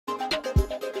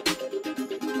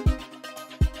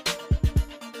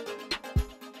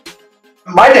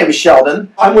My name is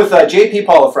Sheldon. I'm with JP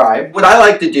Pawliw-Fry. What I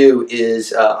like to do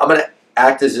is I'm going to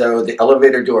act as though the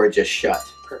elevator door just shut.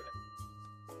 Perfect.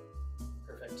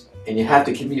 Perfect. And you have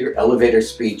to give me your elevator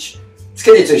speech.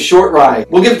 It's a short ride.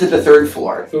 We'll give it to the third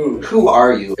floor. Ooh. Who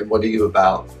are you and what are you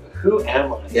about? Who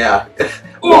am I? Yeah.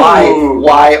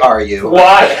 Why are you?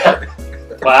 Why?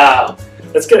 Wow.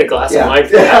 Let's get a glass of wine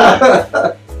for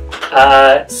that.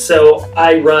 So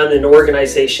I run an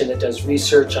organization that does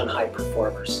research on high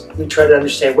performers. We try to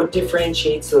understand what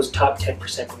differentiates those top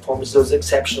 10% performers, those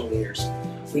exceptional leaders.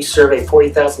 We survey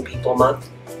 40,000 people a month.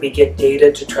 We get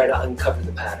data to try to uncover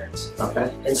the patterns.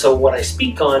 Okay. And so what I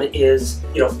speak on is,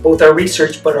 both our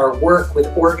research, but our work with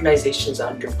organizations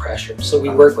under pressure. So we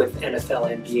work with NFL,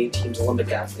 NBA teams,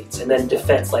 Olympic athletes, and then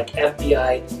defense like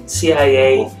FBI,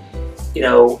 CIA,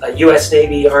 U.S.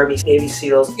 Navy, Army, Navy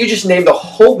SEALs. You just named a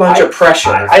whole bunch of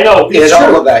pressure. I know. It's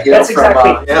all of that. That's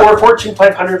exactly. Or Fortune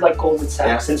 500 like Goldman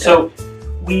Sachs. And so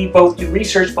we both do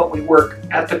research, but we work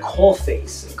at the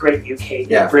coalface, a great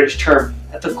UK British term,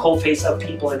 at the coalface of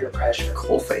people under pressure.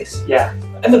 Coalface. Yeah.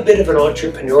 I'm a bit of an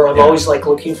entrepreneur. I'm always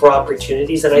looking for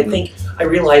opportunities. And I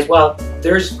realized,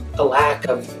 there's a lack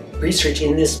of research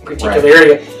in this particular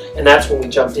area. And that's when we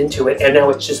jumped into it. And now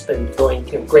it's just been going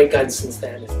great guns since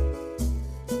then.